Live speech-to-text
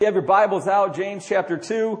You have your Bibles out, James chapter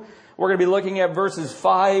 2. We're going to be looking at verses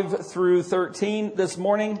 5 through 13 this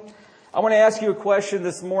morning. I want to ask you a question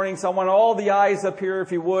this morning, so I want all the eyes up here,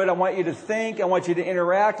 if you would. I want you to think. I want you to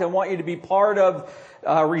interact. I want you to be part of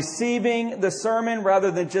receiving the sermon rather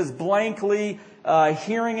than just blankly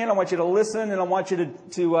hearing it. I want you to listen, and I want you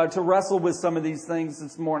to wrestle with some of these things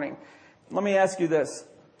this morning. Let me ask you this.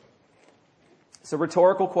 It's a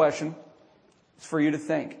rhetorical question. It's for you to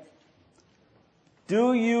think.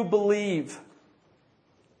 Do you believe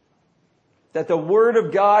that the Word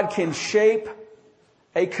of God can shape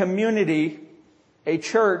a community, a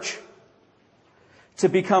church, to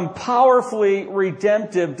become powerfully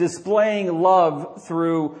redemptive, displaying love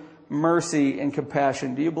through mercy and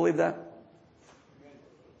compassion? Do you believe that?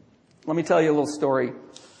 Let me tell you a little story.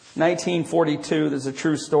 1942, this is a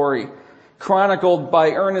true story, chronicled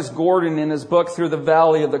by Ernest Gordon in his book Through the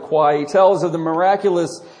Valley of the Kwai. He tells of the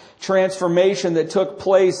miraculous transformation that took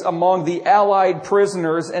place among the Allied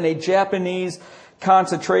prisoners in a Japanese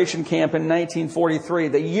concentration camp in 1943.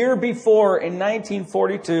 The year before, in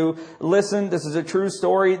 1942, listen, this is a true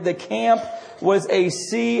story, the camp was a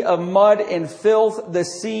sea of mud and filth, the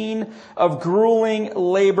scene of grueling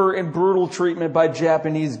labor and brutal treatment by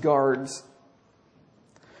Japanese guards.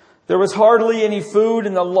 There was hardly any food,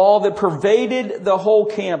 and the law that pervaded the whole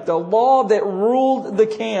camp, the law that ruled the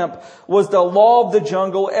camp, was the law of the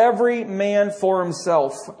jungle, every man for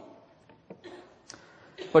himself.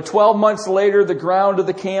 But 12 months later, the ground of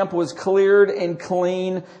the camp was cleared and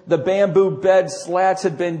clean. The bamboo bed slats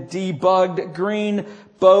had been debugged. Green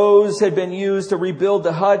boughs had been used to rebuild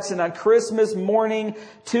the huts. And on Christmas morning,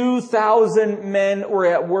 2,000 men were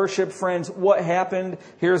at worship. Friends, what happened?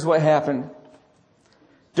 Here's what happened.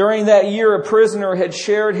 During that year, a prisoner had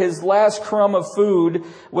shared his last crumb of food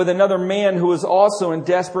with another man who was also in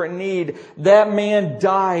desperate need. That man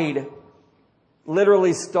died,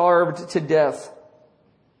 literally starved to death.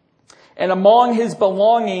 And among his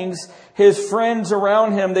belongings, his friends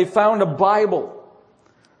around him, they found a Bible.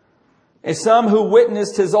 And some who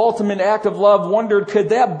witnessed his ultimate act of love wondered, could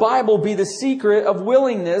that Bible be the secret of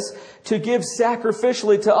willingness to give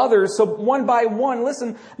sacrificially to others? So one by one,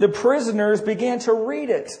 listen, the prisoners began to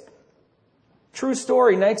read it. True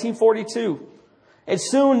story, 1942. And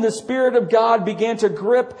soon the Spirit of God began to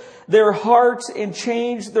grip their hearts and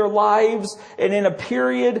change their lives. And in a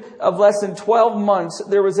period of less than 12 months,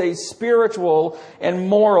 there was a spiritual and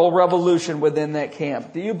moral revolution within that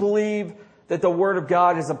camp. Do you believe that the Word of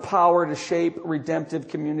God has a power to shape redemptive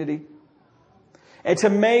community? And to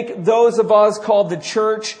make those of us called the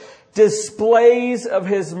church displays of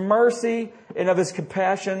His mercy and of His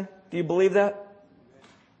compassion? Do you believe that?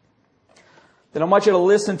 Then I want you to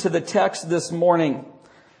listen to the text this morning.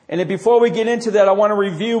 And before we get into that, I want to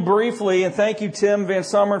review briefly, and thank you, Tim Van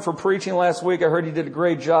Summeren, for preaching last week. I heard you did a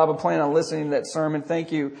great job. I plan on listening to that sermon.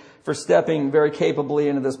 Thank you for stepping very capably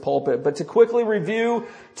into this pulpit. But to quickly review,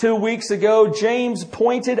 2 weeks ago, James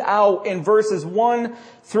pointed out in verses 1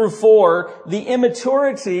 through 4 the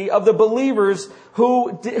immaturity of the believers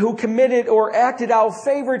who committed or acted out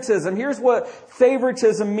favoritism. Here's what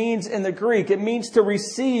favoritism means in the Greek. It means to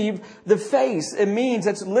receive the face. It means,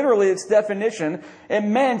 that's literally its definition. It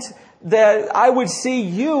meant that I would see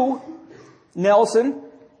you, Nelson,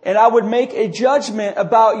 and I would make a judgment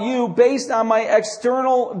about you based on my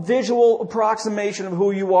external visual approximation of who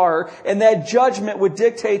you are. And that judgment would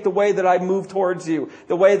dictate the way that I move towards you,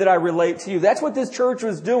 the way that I relate to you. That's what this church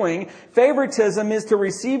was doing. Favoritism is to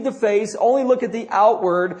receive the face, only look at the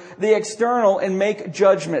outward, the external, and make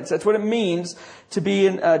judgments. That's what it means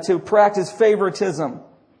to practice favoritism.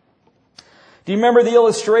 Do you remember the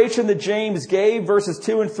illustration that James gave, verses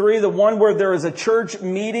 2 and 3, the one where there is a church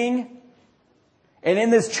meeting? And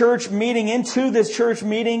into this church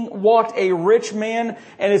meeting walked a rich man.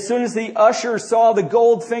 And as soon as the usher saw the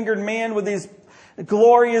gold-fingered man with these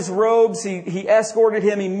glorious robes, he escorted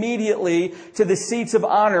him immediately to the seats of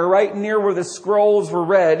honor, right near where the scrolls were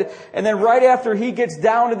read. And then right after he gets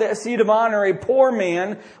down to that seat of honor, a poor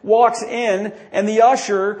man walks in, and the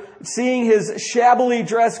usher, seeing his shabbily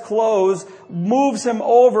dressed clothes, moves him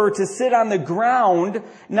over to sit on the ground,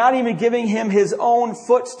 not even giving him his own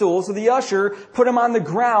footstool. So the usher put him on the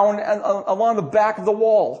ground along the back of the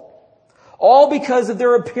wall. All because of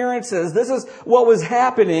their appearances. This is what was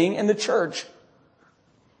happening in the church.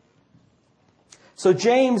 So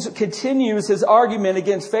James continues his argument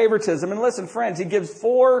against favoritism. And listen, friends, he gives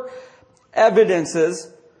 4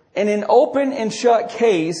 evidences in an open and shut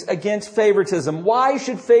case against favoritism. Why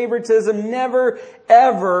should favoritism never,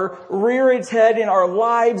 ever rear its head in our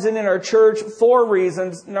lives and in our church? 4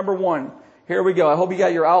 reasons. Number 1, here we go. I hope you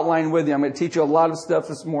got your outline with you. I'm going to teach you a lot of stuff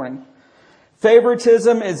this morning.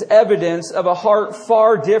 Favoritism is evidence of a heart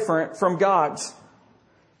far different from God's.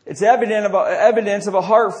 It's evidence of a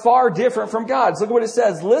heart far different from God's. Look at what it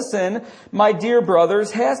says. Listen, my dear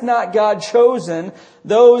brothers, has not God chosen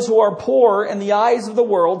those who are poor in the eyes of the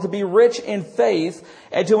world to be rich in faith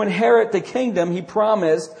and to inherit the kingdom He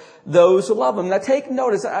promised those who love Him? Now take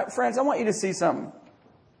notice, friends, I want you to see something.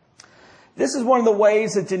 This is one of the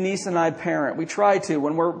ways that Denise and I parent. We try to.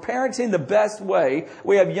 When we're parenting the best way,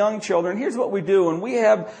 we have young children. Here's what we do. And we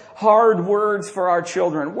have hard words for our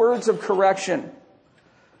children, words of correction.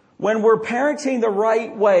 When we're parenting the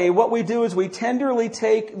right way, what we do is we tenderly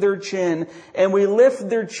take their chin and we lift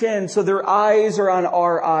their chin so their eyes are on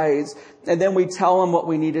our eyes. And then we tell them what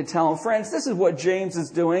we need to tell them. Friends, this is what James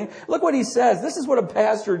is doing. Look what he says. This is what a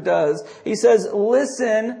pastor does. He says,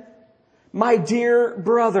 listen, my dear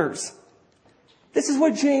brothers. This is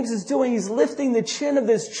what James is doing. He's lifting the chin of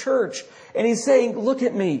this church and he's saying, look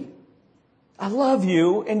at me. I love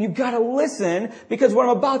you and you've got to listen because what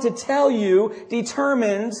I'm about to tell you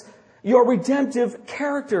determines your redemptive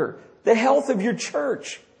character, the health of your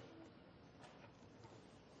church.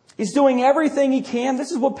 He's doing everything he can.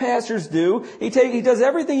 This is what pastors do. He does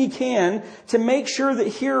everything he can to make sure that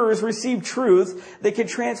hearers receive truth that can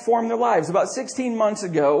transform their lives. About 16 months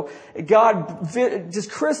ago, God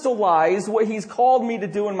just crystallized what He's called me to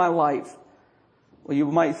do in my life. Well, you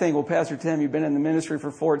might think, well, Pastor Tim, you've been in the ministry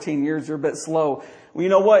for 14 years. You're a bit slow. Well, you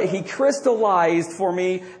know what? He crystallized for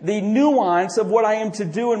me the nuance of what I am to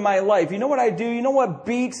do in my life. You know what I do? You know what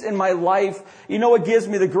beats in my life? You know what gives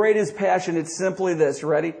me the greatest passion? It's simply this.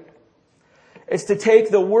 Ready? It's to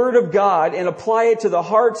take the Word of God and apply it to the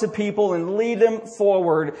hearts of people and lead them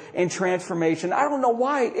forward in transformation. I don't know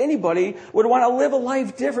why anybody would want to live a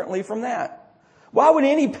life differently from that. Why would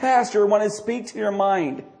any pastor want to speak to your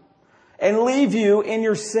mind and leave you in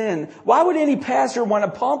your sin? Why would any pastor want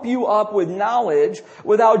to pump you up with knowledge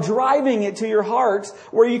without driving it to your hearts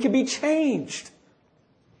where you can be changed?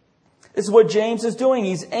 This is what James is doing.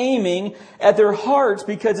 He's aiming at their hearts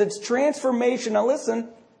because it's transformation. Now listen,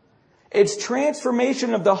 it's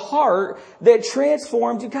transformation of the heart that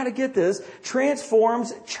transforms, you got to get this,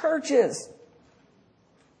 transforms churches.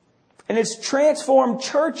 And it's transformed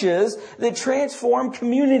churches that transform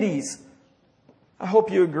communities. I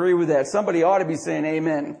hope you agree with that. Somebody ought to be saying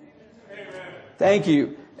amen. Amen. Thank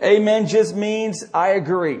you. Amen just means I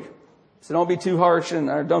agree. So don't be too harsh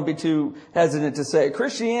or don't be too hesitant to say it.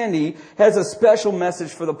 Christianity has a special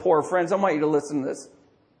message for the poor. Friends, I want you to listen to this.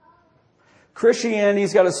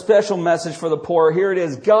 Christianity's got a special message for the poor. Here it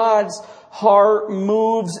is. God's heart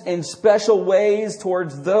moves in special ways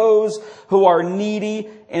towards those who are needy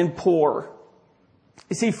and poor.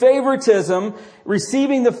 You see, favoritism,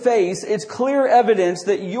 receiving the face, it's clear evidence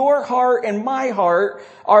that your heart and my heart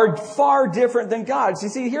are far different than God's. You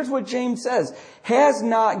see, here's what James says. Has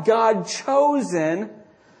not God chosen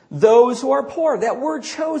those who are poor? That word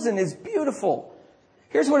chosen is beautiful.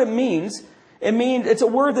 Here's what it means. It's a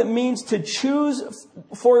word that means to choose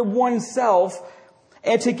for oneself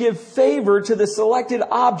and to give favor to the selected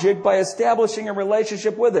object by establishing a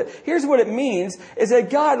relationship with it. Here's what it means, is that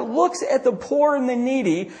God looks at the poor and the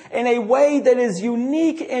needy in a way that is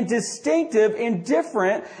unique and distinctive and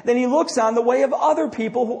different than He looks on the way of other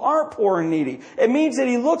people who aren't poor and needy. It means that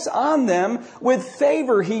He looks on them with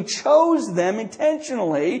favor. He chose them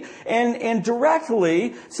intentionally and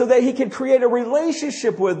directly so that He could create a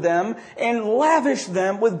relationship with them and lavish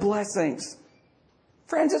them with blessings.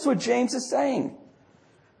 Friends, that's what James is saying.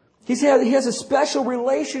 He has a special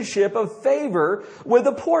relationship of favor with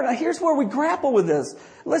the poor. Now here's where we grapple with this.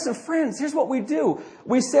 Listen, friends, here's what we do.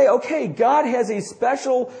 We say, okay, God has a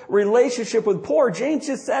special relationship with poor. James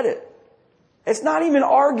just said it. It's not even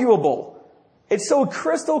arguable. It's so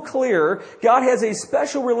crystal clear. God has a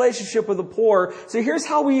special relationship with the poor. So here's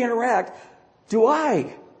how we interact. Do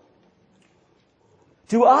I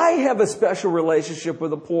have a special relationship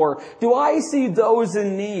with the poor? Do I see those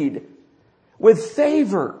in need with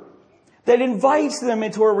favor that invites them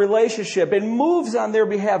into a relationship and moves on their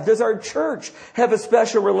behalf? Does our church have a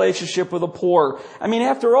special relationship with the poor? I mean,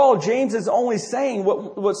 after all, James is only saying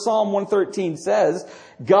what Psalm 113 says.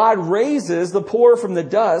 God raises the poor from the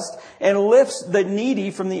dust and lifts the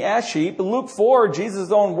needy from the ash heap. Luke 4,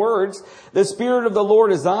 Jesus' own words, the Spirit of the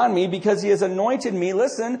Lord is on me because He has anointed me,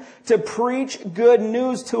 listen, to preach good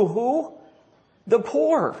news to who? The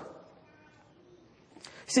poor.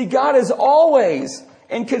 See, God is always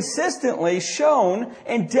and consistently shown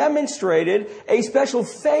and demonstrated a special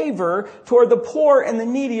favor toward the poor and the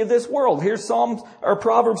needy of this world. Here's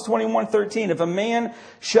Proverbs 21:13. If a man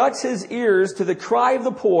shuts his ears to the cry of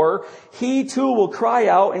the poor, he too will cry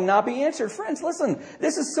out and not be answered. Friends, listen,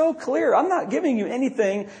 this is so clear. I'm not giving you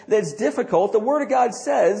anything that's difficult. The Word of God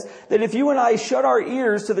says that if you and I shut our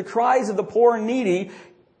ears to the cries of the poor and needy,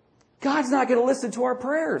 God's not going to listen to our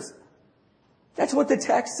prayers. That's what the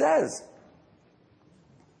text says.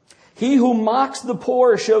 He who mocks the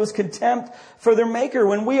poor shows contempt for their Maker.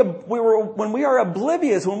 When we are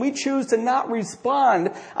oblivious, when we choose to not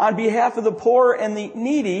respond on behalf of the poor and the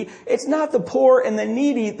needy, it's not the poor and the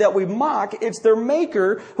needy that we mock. It's their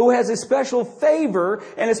Maker who has a special favor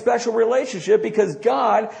and a special relationship because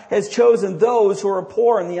God has chosen those who are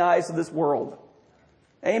poor in the eyes of this world.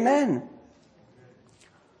 Amen.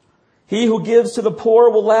 He who gives to the poor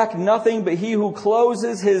will lack nothing, but he who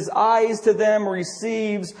closes his eyes to them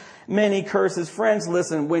receives many curses. Friends,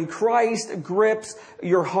 listen, when Christ grips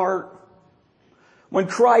your heart, when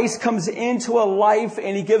Christ comes into a life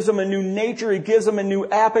and He gives them a new nature, He gives them a new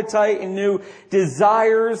appetite and new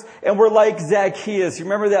desires, and we're like Zacchaeus. You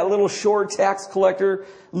remember that little short tax collector?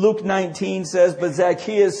 Luke 19 says, but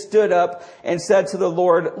Zacchaeus stood up and said to the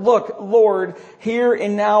Lord, "Look, Lord, here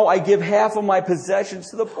and now I give half of my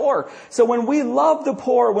possessions to the poor." So when we love the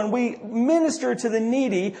poor, when we minister to the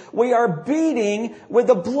needy, we are beating with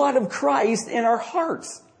the blood of Christ in our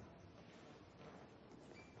hearts.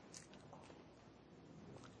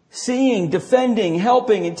 Seeing, defending,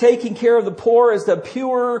 helping, and taking care of the poor is the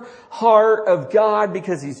pure heart of God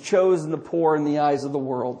because He's chosen the poor in the eyes of the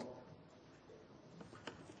world.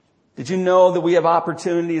 Did you know that we have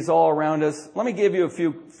opportunities all around us? Let me give you a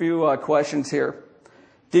few questions here.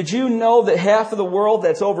 Did you know that half of the world,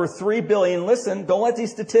 that's over 3 billion, listen, don't let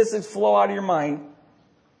these statistics flow out of your mind.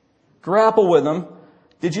 Grapple with them.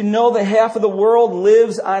 Did you know that half of the world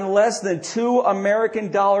lives on less than $2 American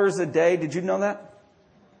a day? Did you know that?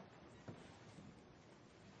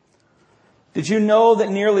 Did you know that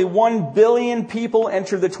nearly 1 billion people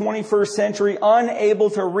enter the 21st century unable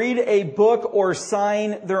to read a book or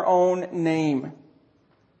sign their own name?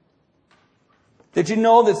 Did you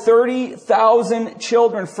know that 30,000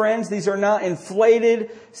 children, friends, these are not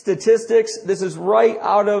inflated statistics. This is right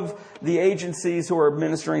out of the agencies who are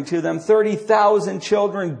administering to them. 30,000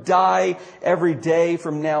 children die every day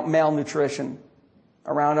from malnutrition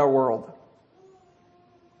around our world.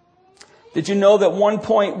 Did you know that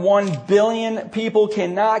 1.1 billion people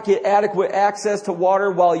cannot get adequate access to water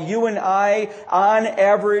while you and I, on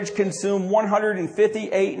average, consume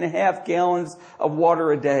 158.5 gallons of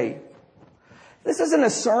water a day? This isn't a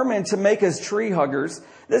sermon to make us tree huggers.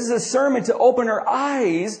 This is a sermon to open our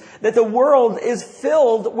eyes that the world is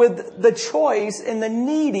filled with the choice and the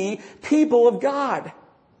needy people of God.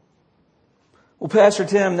 Well, Pastor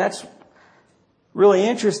Tim, that's really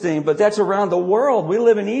interesting, but that's around the world. We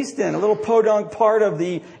live in Easton, a little podunk part of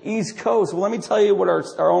the East Coast. Well, let me tell you what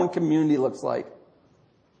our own community looks like.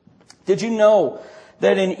 Did you know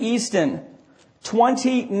that in Easton,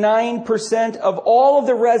 29% of all of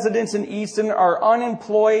the residents in Easton are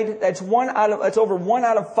unemployed? That's over 1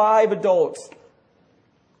 out of 5 adults.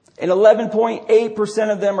 And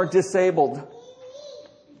 11.8% of them are disabled.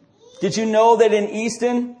 Did you know that in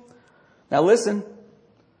Easton, now listen,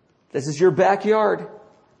 this is your backyard,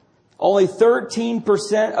 only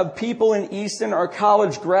 13% of people in Easton are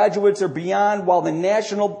college graduates or beyond, while the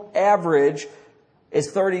national average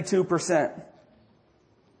is 32%.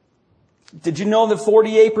 Did you know that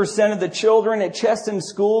 48% of the children at Cheston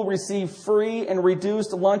School receive free and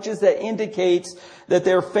reduced lunches? That indicates that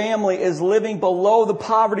their family is living below the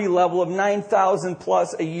poverty level of $9,000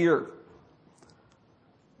 plus a year.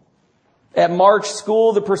 At March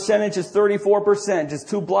School, the percentage is 34%, just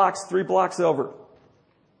 3 blocks over.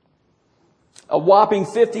 A whopping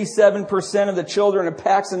 57% of the children at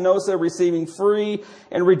Paxenosa receiving free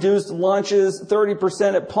and reduced lunches,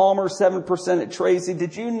 30% at Palmer, 7% at Tracy.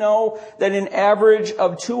 Did you know that an average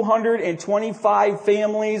of 225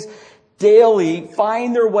 families daily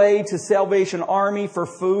find their way to Salvation Army for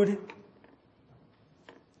food?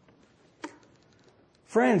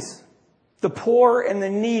 Friends, the poor and the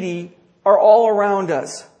needy are all around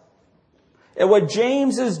us. And what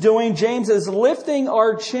James is doing, James is lifting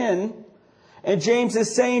our chin, and James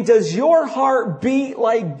is saying, does your heart beat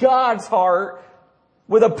like God's heart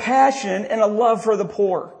with a passion and a love for the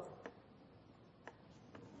poor?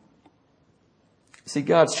 See,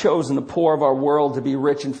 God's chosen the poor of our world to be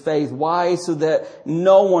rich in faith. Why? So that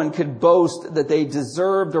no one could boast that they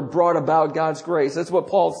deserved or brought about God's grace. That's what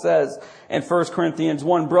Paul says in 1 Corinthians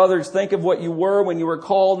 1. Brothers, think of what you were when you were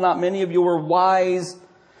called. Not many of you were wise,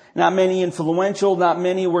 not many influential, not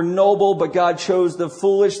many were noble, but God chose the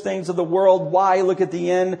foolish things of the world. Why? Look at the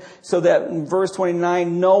end, so that in verse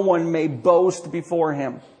 29, no one may boast before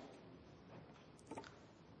him.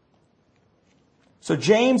 So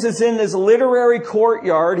James is in this literary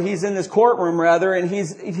courtyard, he's in this courtroom rather, and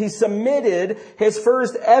he submitted his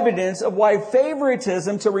first evidence of why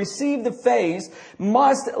favoritism to receive the faith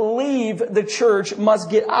must leave the church,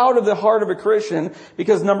 must get out of the heart of a Christian,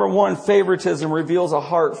 because number one, favoritism reveals a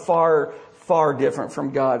heart far, far different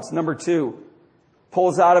from God's. Number two,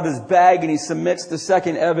 pulls out of his bag and he submits the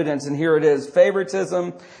second evidence, and here it is.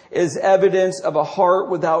 Favoritism is evidence of a heart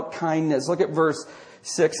without kindness. Look at verse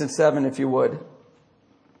 6 and 7 if you would.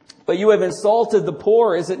 But you have insulted the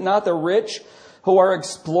poor. Is it not the rich who are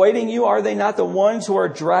exploiting you? Are they not the ones who are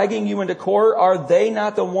dragging you into court? Are they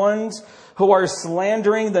not the ones who are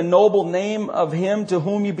slandering the noble name of him to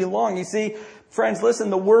whom you belong? You see, friends,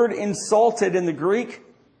 listen, the word insulted in the Greek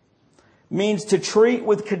means to treat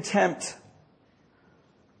with contempt.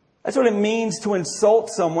 That's what it means to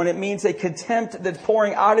insult someone. It means a contempt that's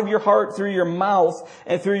pouring out of your heart through your mouth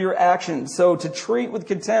and through your actions. So to treat with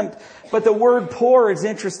contempt. But the word poor is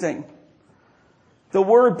interesting. The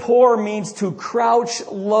word poor means to crouch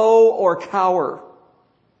low or cower.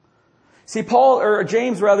 See,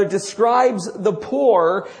 James describes the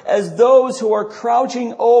poor as those who are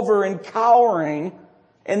crouching over and cowering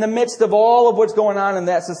in the midst of all of what's going on in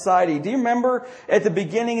that society. Do you remember at the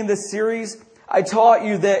beginning of this series, I taught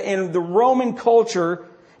you that in the Roman culture,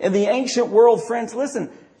 in the ancient world, friends, listen,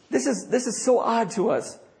 this is so odd to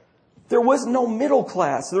us. There was no middle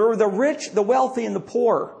class. There were the rich, the wealthy, and the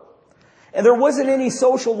poor. And there wasn't any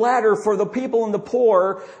social ladder for the people in the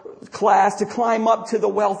poor class to climb up to the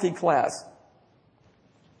wealthy class.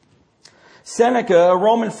 Seneca, a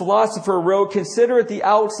Roman philosopher, wrote, "Consider at the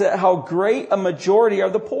outset how great a majority are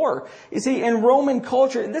the poor." You see, in Roman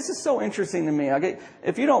culture, this is so interesting to me. Okay?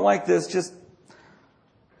 If you don't like this,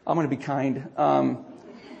 I'm going to be kind.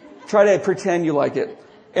 Try to pretend you like it.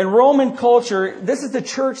 In Roman culture, this is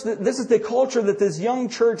the culture that this young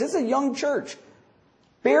church, this is a young church.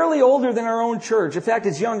 Barely older than our own church. In fact,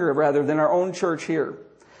 it's younger rather than our own church here.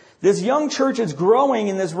 This young church is growing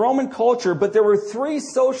in this Roman culture, but there were three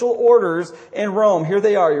social orders in Rome. Here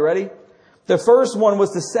they are. You ready? The first one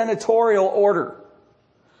was the senatorial order.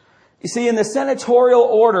 You see, in the senatorial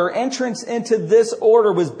order, entrance into this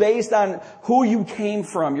order was based on who you came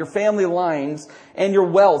from, your family lines, and your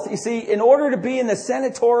wealth. You see, in order to be in the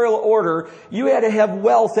senatorial order, you had to have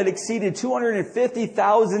wealth that exceeded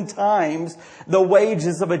 250,000 times the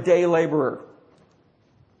wages of a day laborer.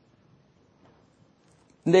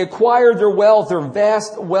 And they acquired their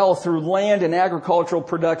vast wealth through land and agricultural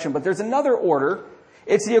production. But there's another order.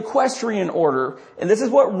 It's the equestrian order. And this is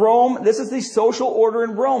the social order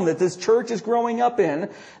in Rome that this church is growing up in.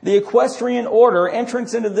 The equestrian order,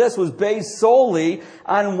 entrance into this was based solely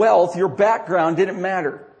on wealth. Your background didn't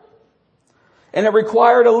matter. And it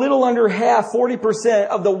required a little under half, 40%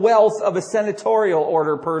 of the wealth of a senatorial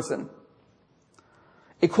order person.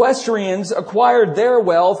 Equestrians acquired their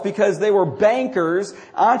wealth because they were bankers,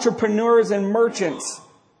 entrepreneurs, and merchants.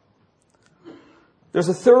 There's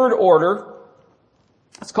a third order.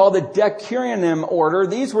 It's called the Decurion order.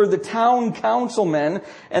 These were the town councilmen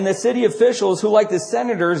and the city officials who, like the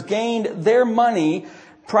senators, gained their money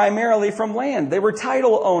primarily from land. They were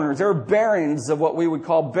title owners. They were barons of what we would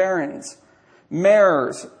call barons,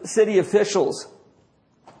 mayors, city officials.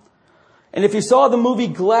 And if you saw the movie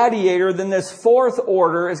Gladiator, then this fourth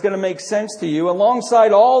order is going to make sense to you.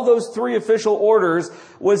 Alongside all those three official orders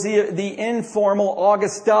was the informal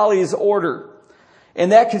Augustales order.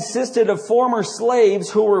 And that consisted of former slaves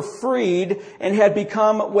who were freed and had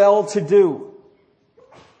become well-to-do.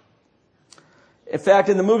 In fact,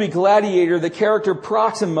 in the movie Gladiator, the character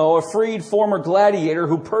Proximo, a freed former gladiator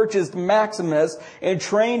who purchased Maximus and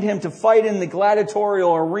trained him to fight in the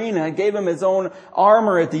gladiatorial arena and gave him his own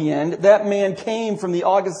armor at the end, that man came from the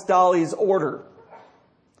Augustales order.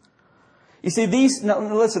 You see,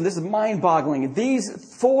 listen, this is mind-boggling.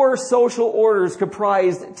 These four social orders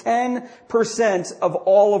comprised 10% of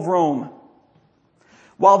all of Rome,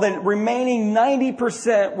 while the remaining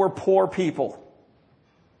 90% were poor people.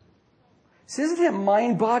 See, isn't that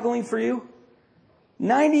mind-boggling for you?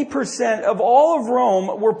 90% of all of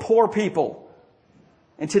Rome were poor people.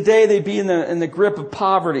 And today they'd be in the grip of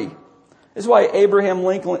poverty. This is why Abraham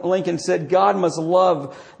Lincoln said God must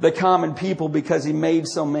love the common people because he made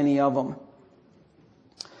so many of them.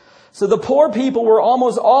 So the poor people were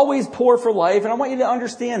almost always poor for life, and I want you to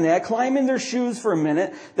understand that. Climb in their shoes for a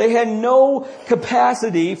minute. They had no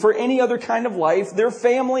capacity for any other kind of life. Their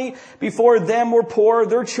family before them were poor.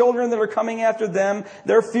 Their children that are coming after them,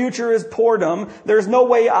 their future is poordom. There's no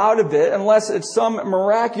way out of it unless it's some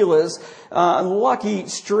miraculous, lucky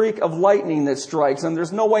streak of lightning that strikes them.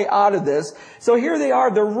 There's no way out of this. So here they are,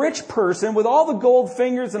 the rich person with all the gold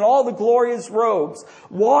fingers and all the glorious robes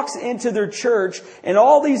walks into their church, and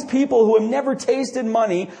all these people who have never tasted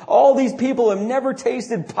money, all these people who have never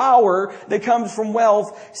tasted power that comes from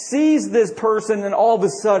wealth, sees this person, and all of a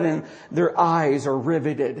sudden their eyes are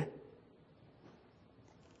riveted.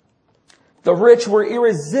 The rich were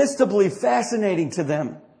irresistibly fascinating to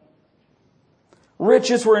them.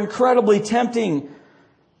 Riches were incredibly tempting.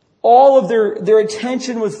 All of their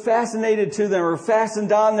attention was fascinated to them or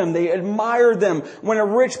fastened on them. They admired them. When a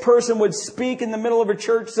rich person would speak in the middle of a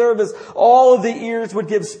church service, all of the ears would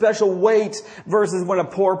give special weight versus when a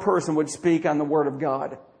poor person would speak on the Word of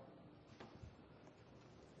God.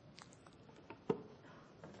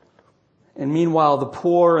 And meanwhile, the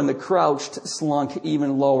poor and the crouched slunk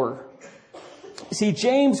even lower. See,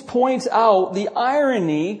 James points out the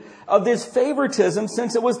irony of this favoritism,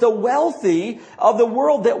 since it was the wealthy of the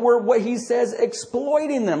world that were, what he says,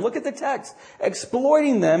 exploiting them. Look at the text.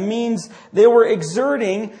 Exploiting them means they were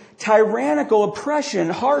exerting tyrannical oppression,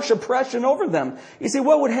 harsh oppression over them. You see,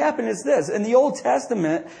 what would happen is this. In the Old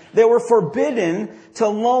Testament, they were forbidden to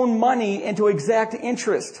loan money into exact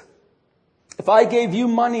interest. If I gave you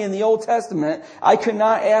money in the Old Testament, I could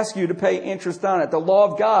not ask you to pay interest on it. The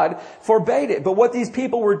law of God forbade it. But what these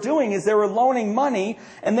people were doing is they were loaning money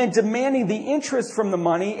and then demanding the interest from the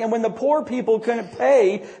money. And when the poor people couldn't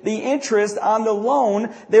pay the interest on the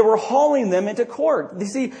loan, they were hauling them into court. You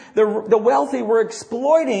see, the wealthy were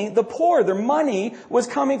exploiting the poor. Their money was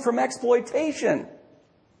coming from exploitation.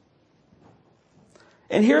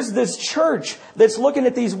 And here's this church that's looking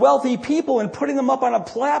at these wealthy people and putting them up on a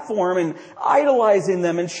platform and idolizing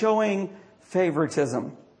them and showing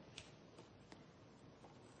favoritism.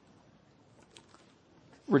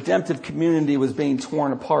 Redemptive community was being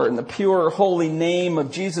torn apart, and the pure, holy name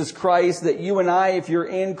of Jesus Christ that you and I, if you're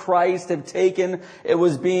in Christ, have taken, it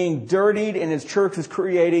was being dirtied, and his church was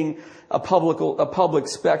creating a public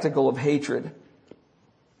spectacle of hatred.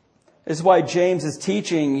 This is why James is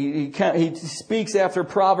teaching. He speaks after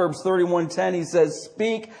Proverbs 31:10. He says,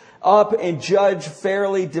 "Speak up and judge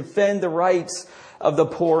fairly. Defend the rights of the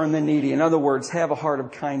poor and the needy." In other words, have a heart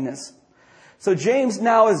of kindness. So James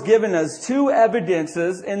now has given us two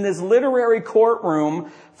evidences in this literary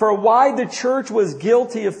courtroom for why the church was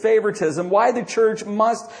guilty of favoritism, why the church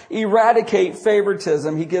must eradicate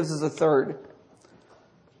favoritism. He gives us a third.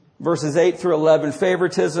 Verses 8 through 11,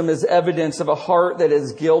 favoritism is evidence of a heart that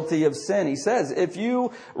is guilty of sin. He says, if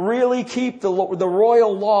you really keep the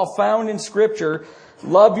royal law found in Scripture,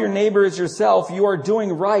 love your neighbor as yourself, you are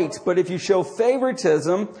doing right. But if you show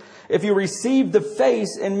favoritism, if you receive the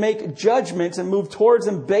face and make judgments and move towards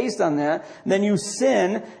them based on that, then you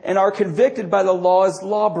sin and are convicted by the law as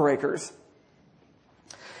lawbreakers.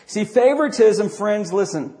 See, favoritism, friends,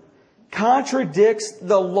 listen, contradicts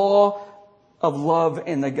the law of love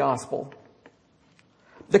in the gospel.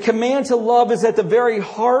 The command to love is at the very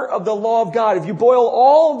heart of the law of God. If you boil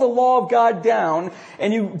all of the law of God down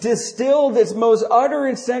and you distill its most utter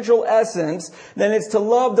and central essence, then it's to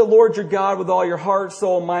love the Lord your God with all your heart,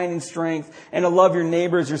 soul, mind, and strength, and to love your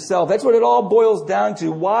neighbor as yourself. That's what it all boils down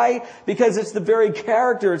to. Why? Because it's the very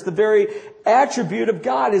character, it's the very attribute of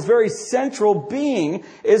God. His very central being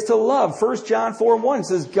is to love. 1 John 4:1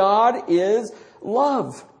 says, God is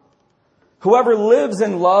love. Whoever lives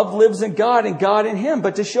in love lives in God and God in him.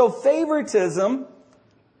 But to show favoritism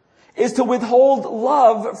is to withhold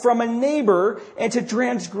love from a neighbor and to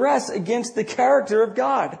transgress against the character of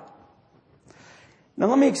God. Now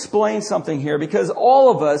let me explain something here, because all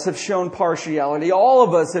of us have shown partiality. All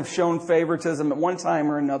of us have shown favoritism at one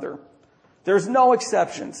time or another. There's no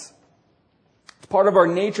exceptions. It's part of our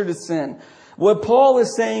nature to sin. What Paul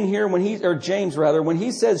is saying here when he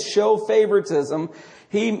says show favoritism,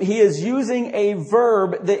 he is using a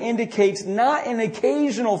verb that indicates not an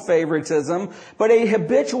occasional favoritism, but a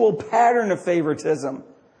habitual pattern of favoritism.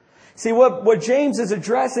 See, what James is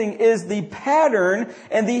addressing is the pattern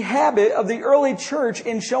and the habit of the early church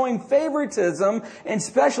in showing favoritism and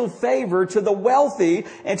special favor to the wealthy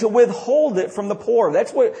and to withhold it from the poor.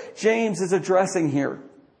 That's what James is addressing here.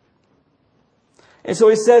 And so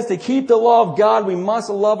he says, to keep the law of God, we must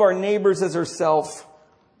love our neighbors as ourselves,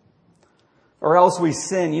 or else we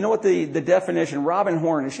sin. You know what the definition, Robin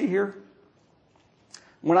Horn, is she here?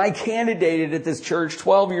 When I candidated at this church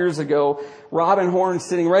 12 years ago, Robin Horn,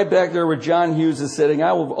 sitting right back there where John Hughes is sitting,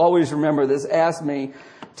 I will always remember this, asked me,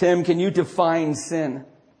 Tim, can you define sin?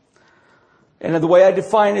 And the way I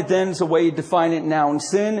define it then is the way you define it now. And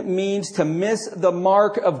sin means to miss the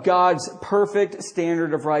mark of God's perfect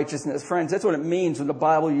standard of righteousness. Friends, that's what it means when the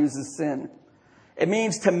Bible uses sin. It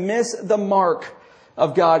means to miss the mark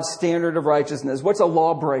of God's standard of righteousness. What's a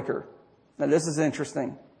lawbreaker? Now this is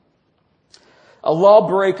interesting. A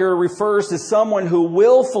lawbreaker refers to someone who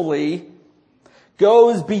willfully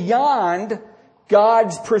goes beyond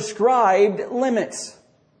God's prescribed limits.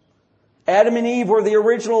 Adam and Eve were the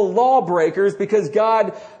original lawbreakers because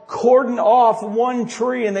God cordoned off one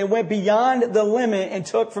tree and they went beyond the limit and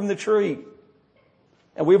took from the tree.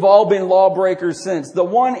 And we've all been lawbreakers since. The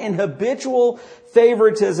one in habitual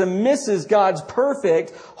favoritism misses God's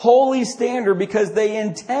perfect, holy standard because they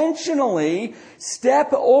intentionally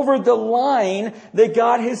step over the line that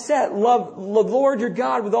God has set. Love the Lord your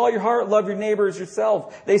God with all your heart. Love your neighbor as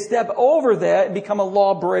yourself. They step over that and become a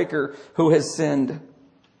lawbreaker who has sinned.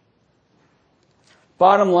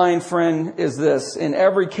 Bottom line, friend, is this. In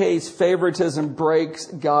every case, favoritism breaks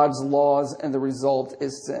God's laws and the result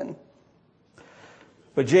is sin.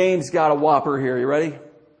 But James got a whopper here. You ready?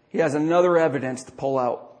 He has another evidence to pull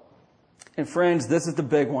out. And friends, this is the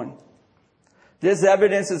big one. This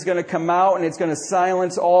evidence is going to come out and it's going to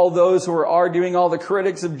silence all those who are arguing. All the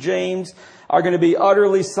critics of James are going to be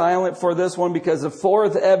utterly silent for this one because the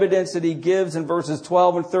fourth evidence that he gives in verses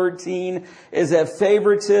 12 and 13 is that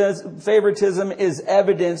favoritism is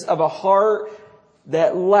evidence of a heart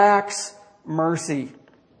that lacks mercy.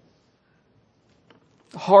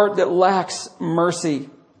 A heart that lacks mercy.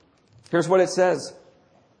 Here's what it says.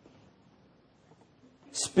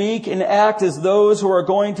 Speak and act as those who are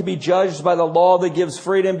going to be judged by the law that gives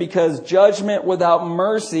freedom, because judgment without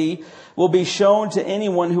mercy will be shown to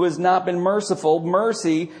anyone who has not been merciful.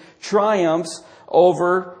 Mercy triumphs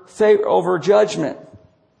over judgment.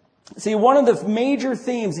 See, one of the major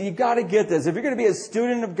themes, and you've got to get this, if you're going to be a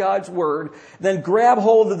student of God's Word, then grab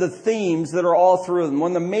hold of the themes that are all through them.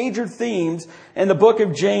 One of the major themes in the book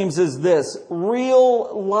of James is this: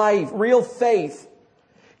 real life, real faith,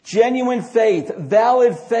 genuine faith,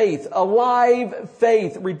 valid faith, alive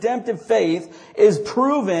faith, redemptive faith is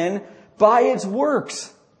proven by its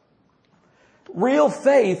works. Real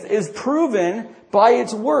faith is proven by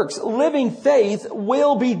its works. Living faith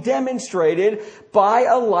will be demonstrated by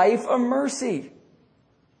a life of mercy.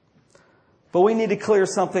 But we need to clear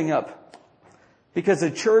something up, because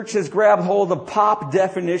the church has grabbed hold of pop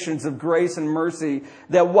definitions of grace and mercy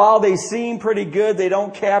that, while they seem pretty good, they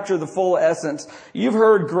don't capture the full essence. You've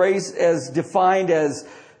heard grace as defined as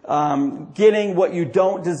getting what you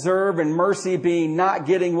don't deserve, and mercy being not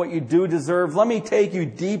getting what you do deserve. Let me take you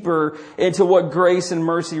deeper into what grace and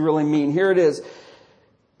mercy really mean. Here it is.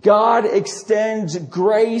 God extends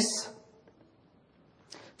grace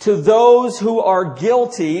to those who are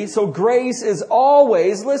guilty. So grace is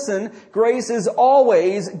always, listen, grace is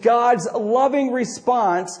always God's loving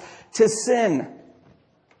response to sin.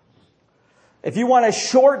 If you want a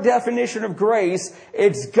short definition of grace,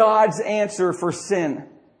 it's God's answer for sin.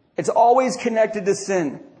 It's always connected to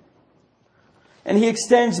sin. And He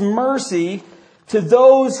extends mercy to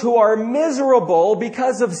those who are miserable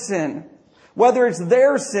because of sin. Whether it's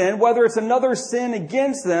their sin, whether it's another sin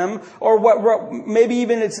against them, or maybe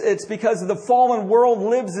even it's because the fallen world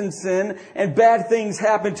lives in sin and bad things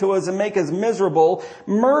happen to us and make us miserable.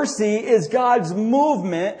 Mercy is God's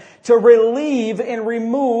movement to relieve and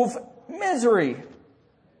remove misery.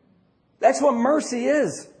 That's what mercy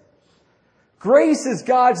is. Grace is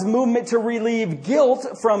God's movement to relieve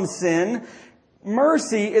guilt from sin.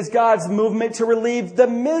 Mercy is God's movement to relieve the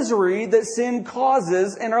misery that sin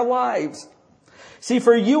causes in our lives. See,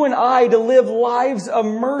 for you and I to live lives of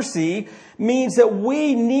mercy means that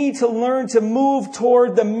we need to learn to move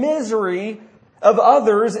toward the misery of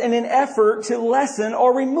others in an effort to lessen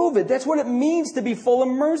or remove it. That's what it means to be full of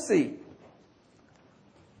mercy.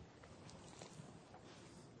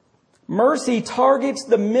 Mercy targets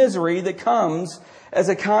the misery that comes as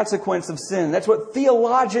a consequence of sin. That's what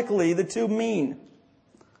theologically the two mean.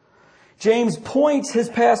 James points his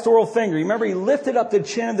pastoral finger. Remember, he lifted up the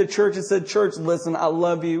chin of the church and said, "Church, listen, I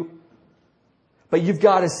love you, but you've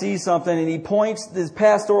got to see something." And he points his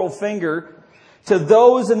pastoral finger to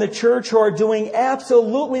those in the church who are doing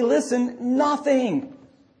absolutely, listen, nothing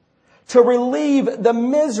to relieve the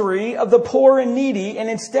misery of the poor and needy, and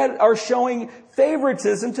instead are showing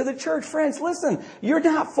favoritism to the church. Friends, listen, you're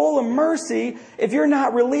not full of mercy if you're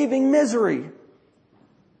not relieving misery.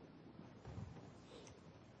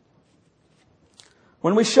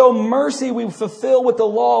 When we show mercy, we fulfill what the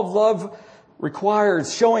law of love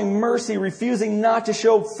requires. Showing mercy, refusing not to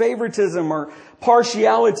show favoritism or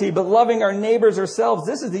partiality, but loving our neighbors ourselves.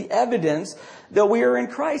 This is the evidence that we are in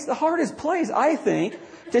Christ. The hardest place, I think,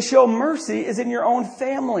 to show mercy is in your own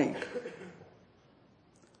family.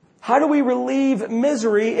 How do we relieve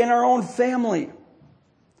misery in our own family?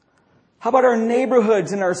 How about our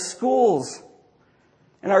neighborhoods and our schools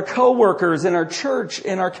and our coworkers and our church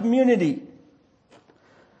and our community?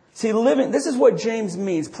 See, this is what James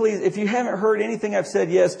means. Please, if you haven't heard anything I've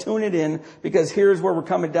said, yes, tune it in, because here's where we're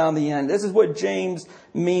coming down the end. This is what James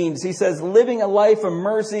means. He says, living a life of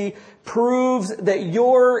mercy proves that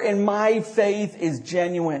your and my faith is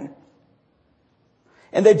genuine.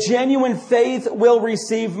 And that genuine faith will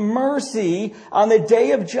receive mercy on the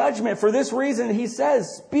day of judgment. For this reason, he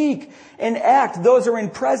says, speak and act. Those are in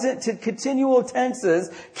present to continual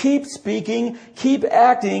tenses. Keep speaking, keep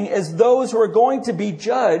acting as those who are going to be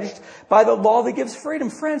judged by the law that gives freedom.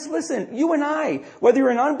 Friends, listen, you and I, whether you're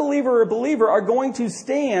an unbeliever or a believer, are going to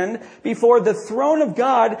stand before the throne of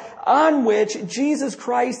God on which Jesus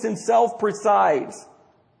Christ himself presides.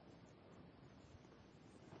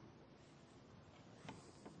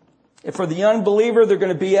 And for the unbeliever, they're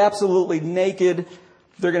going to be absolutely naked.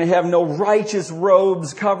 They're going to have no righteous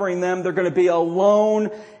robes covering them. They're going to be alone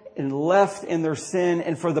and left in their sin.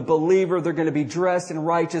 And for the believer, they're going to be dressed in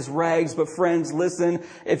righteous rags. But friends, listen,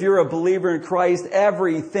 if you're a believer in Christ,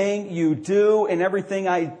 everything you do and everything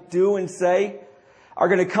I do and say are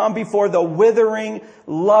going to come before the withering,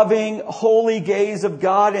 loving, holy gaze of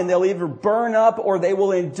God. And they'll either burn up or they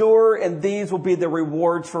will endure. And these will be the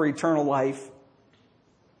rewards for eternal life.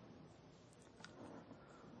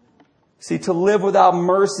 See, to live without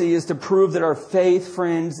mercy is to prove that our faith,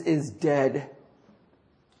 friends, is dead.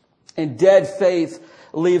 And dead faith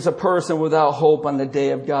leaves a person without hope on the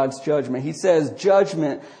day of God's judgment. He says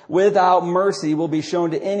judgment without mercy will be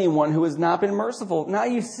shown to anyone who has not been merciful. Now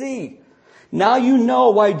you see. Now you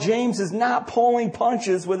know why James is not pulling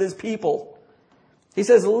punches with his people. He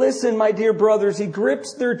says, listen, my dear brothers, he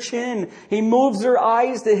grips their chin. He moves their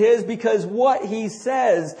eyes to his because what he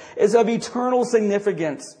says is of eternal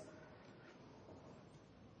significance.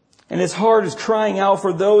 And his heart is crying out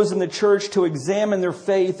for those in the church to examine their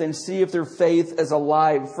faith and see if their faith is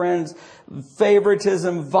alive. Friends,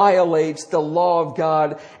 favoritism violates the law of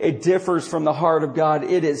God. It differs from the heart of God.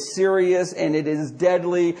 It is serious and it is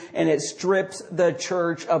deadly and it strips the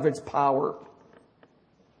church of its power.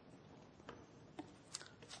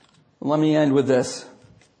 Let me end with this.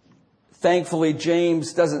 Thankfully,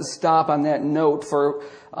 James doesn't stop on that note, for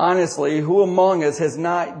honestly, who among us has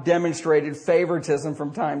not demonstrated favoritism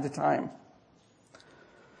from time to time?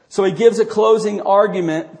 So he gives a closing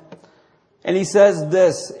argument, and he says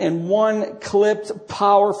this in one clipped,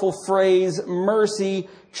 powerful phrase: mercy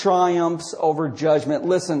triumphs over judgment.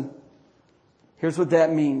 Listen, here's what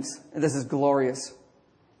that means. And this is glorious.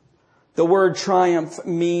 The word triumph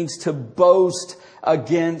means to boast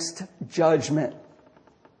against judgment.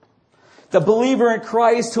 The believer in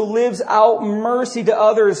Christ who lives out mercy to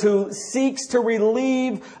others, who seeks to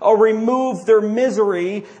relieve or remove their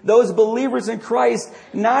misery, those believers in Christ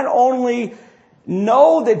not only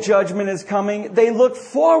know that judgment is coming, they look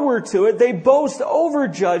forward to it. They boast over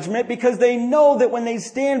judgment because they know that when they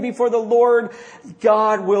stand before the Lord,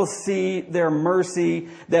 God will see their mercy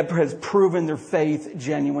that has proven their faith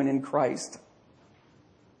genuine in Christ.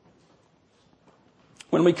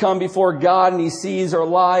 When we come before God and He sees our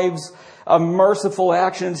lives of merciful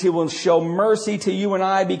actions, He will show mercy to you and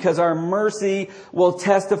I because our mercy will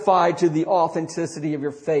testify to the authenticity of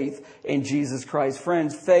your faith in Jesus Christ.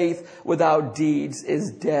 Friends, faith without deeds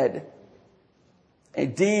is dead.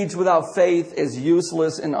 And deeds without faith is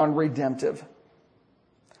useless and unredemptive.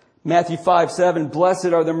 Matthew 5:7, blessed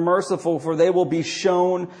are the merciful, for they will be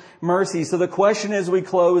shown mercy. So the question as we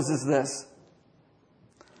close is this.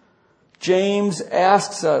 James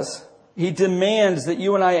asks us, he demands that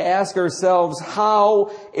you and I ask ourselves,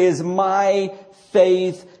 how is my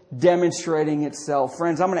faith demonstrating itself?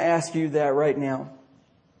 Friends, I'm going to ask you that right now.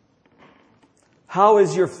 How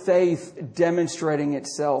is your faith demonstrating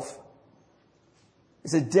itself?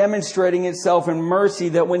 Is it demonstrating itself in mercy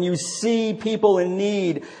that when you see people in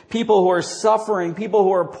need, people who are suffering, people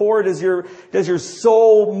who are poor, does your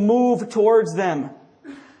soul move towards them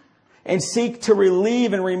and seek to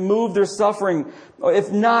relieve and remove their suffering?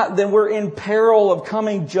 If not, then we're in peril of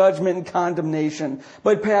coming judgment and condemnation.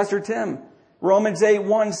 But Pastor Tim, Romans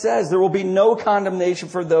 8:1 says there will be no condemnation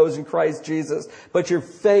for those in Christ Jesus, but your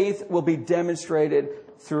faith will be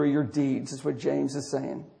demonstrated through your deeds, is what James is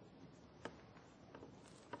saying.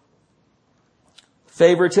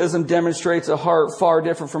 Favoritism demonstrates a heart far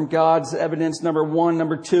different from God's. Evidence number 1.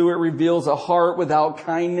 Number 2, it reveals a heart without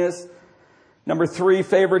kindness. Number 3,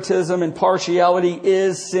 favoritism and partiality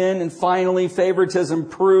is sin. And finally, favoritism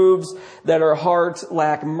proves that our hearts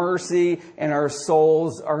lack mercy and our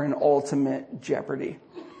souls are in ultimate jeopardy.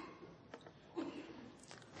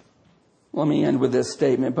 Let me end with this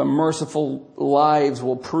statement. But merciful lives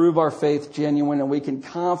will prove our faith genuine, and we can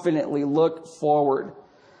confidently look forward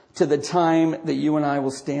to the time that you and I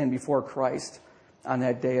will stand before Christ on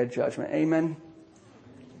that day of judgment. Amen.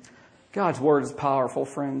 God's word is powerful,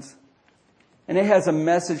 friends. And it has a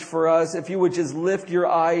message for us. If you would just lift your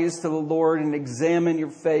eyes to the Lord and examine your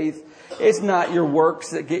faith, it's not your works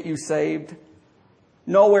that get you saved.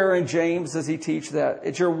 Nowhere in James does he teach that.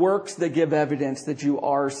 It's your works that give evidence that you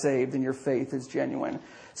are saved and your faith is genuine.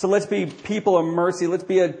 So let's be people of mercy. Let's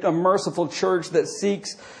be a merciful church that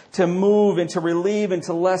seeks to move and to relieve and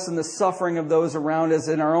to lessen the suffering of those around us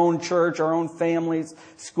in our own church, our own families,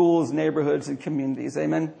 schools, neighborhoods, and communities.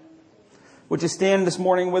 Amen. Would you stand this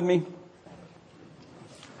morning with me?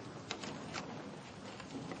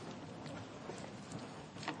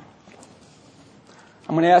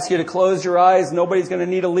 I'm going to ask you to close your eyes. Nobody's going to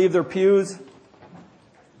need to leave their pews.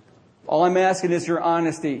 All I'm asking is your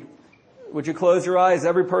honesty. Would you close your eyes?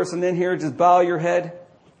 Every person in here, just bow your head.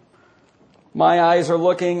 My eyes are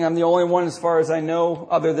looking. I'm the only one, as far as I know,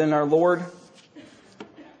 other than our Lord.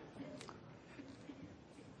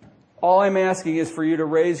 All I'm asking is for you to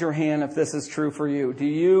raise your hand if this is true for you. Do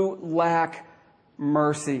you lack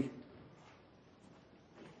mercy?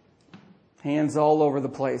 Hands all over the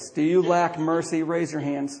place. Do you lack mercy? Raise your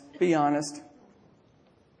hands. Be honest.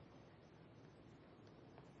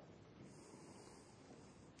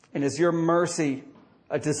 And is your mercy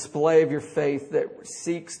a display of your faith that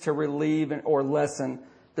seeks to relieve or lessen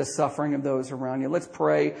the suffering of those around you? Let's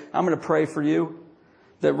pray. I'm going to pray for you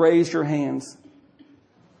that raise your hands.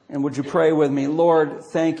 And would you pray with me? Lord,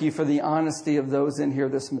 thank you for the honesty of those in here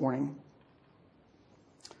this morning.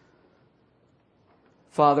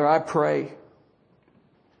 Father, I pray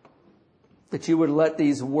that you would let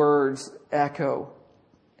these words echo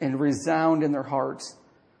and resound in their hearts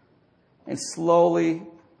and slowly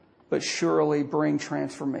but surely bring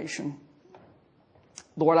transformation.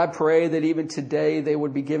 Lord, I pray that even today they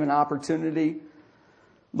would be given opportunity,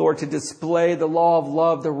 Lord, to display the law of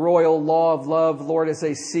love, the royal law of love, Lord, as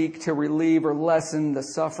they seek to relieve or lessen the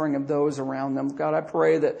suffering of those around them. God, I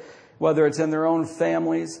pray that whether it's in their own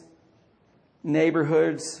families,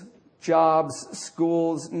 neighborhoods, jobs,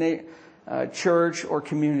 schools, church, or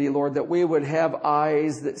community, Lord, that we would have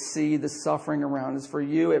eyes that see the suffering around us. For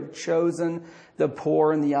you have chosen the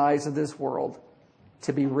poor in the eyes of this world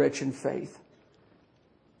to be rich in faith.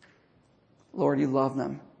 Lord, you love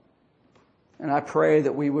them. And I pray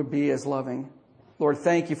that we would be as loving. Lord,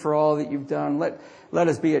 thank you for all that you've done. Let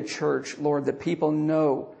us be a church, Lord, that people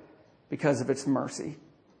know because of its mercy.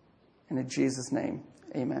 And in Jesus' name,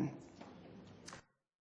 amen.